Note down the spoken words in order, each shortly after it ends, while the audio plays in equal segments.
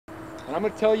And I'm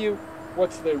going to tell you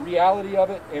what's the reality of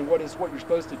it and what you're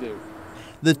supposed to do.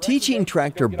 The Teaching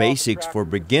Tractor Basics for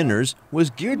Beginners was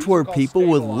geared toward people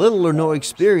with little or no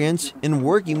experience in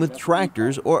working with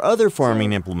tractors or other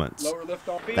farming implements.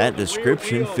 That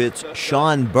description fits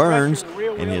Sean Burns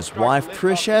and his wife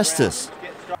Trish Estes.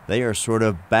 They are sort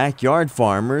of backyard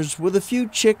farmers with a few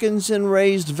chickens and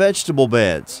raised vegetable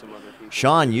beds.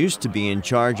 Sean used to be in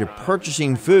charge of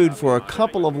purchasing food for a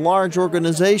couple of large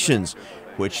organizations,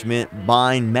 which meant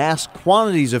buying mass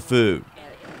quantities of food.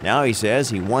 Now he says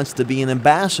he wants to be an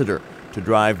ambassador to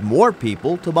drive more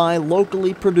people to buy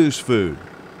locally produced food.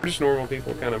 Just normal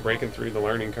people kind of breaking through the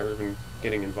learning curve and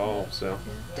getting involved. So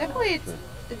definitely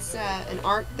it's an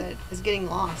art that is getting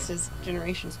lost as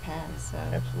generations pass. So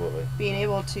Absolutely. Being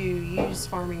able to use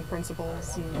farming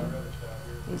principles and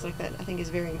things like that I think is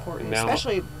very important,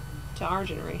 especially to our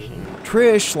generation.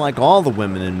 Trish, like all the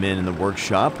women and men in the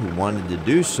workshop who wanted to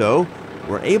do so,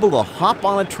 were able to hop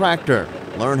on a tractor,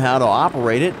 learn how to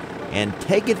operate it, and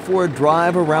take it for a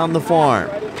drive around the farm,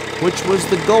 which was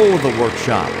the goal of the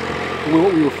workshop.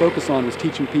 What we were focused on was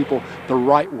teaching people the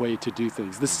right way to do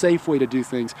things, the safe way to do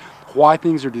things, why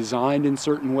things are designed in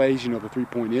certain ways, the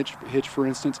three-point hitch, for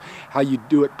instance, how you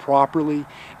do it properly,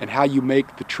 and how you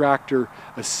make the tractor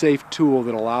a safe tool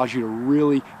that allows you to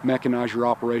really mechanize your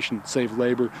operation, save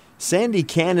labor. Sandy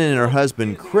Cannon and her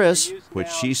husband Chris, which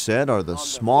she said are the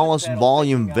smallest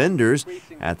volume vendors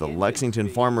at the Lexington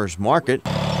Farmers Market,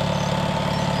 but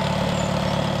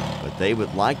they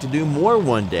would like to do more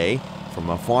one day from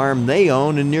a farm they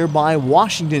own in nearby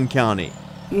Washington County.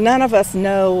 None of us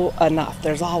know enough.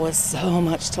 There's always so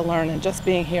much to learn, and just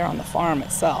being here on the farm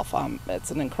itself,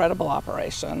 it's an incredible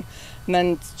operation. And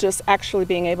then just actually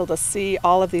being able to see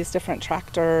all of these different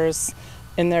tractors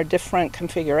in their different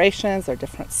configurations, their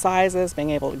different sizes,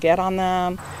 being able to get on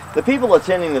them. The people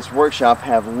attending this workshop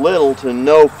have little to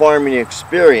no farming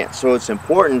experience, so it's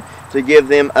important to give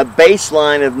them a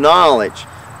baseline of knowledge.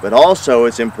 But also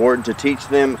it's important to teach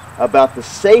them about the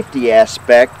safety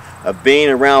aspect of being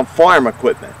around farm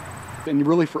equipment. And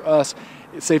really for us,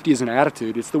 safety is an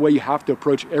attitude. It's the way you have to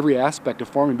approach every aspect of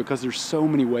farming because there's so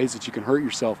many ways that you can hurt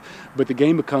yourself. But the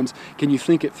game becomes, can you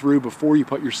think it through before you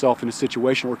put yourself in a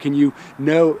situation, or can you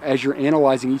know as you're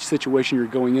analyzing each situation you're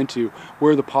going into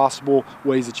where the possible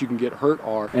ways that you can get hurt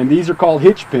are. And these are called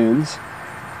hitch pins.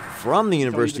 From the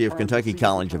University of Kentucky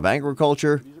College of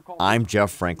Agriculture, I'm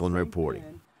Jeff Franklin reporting.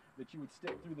 That you would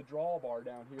stick through the drawbar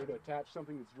down here to attach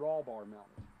something that's drawbar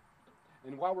mounted.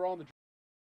 And while we're on the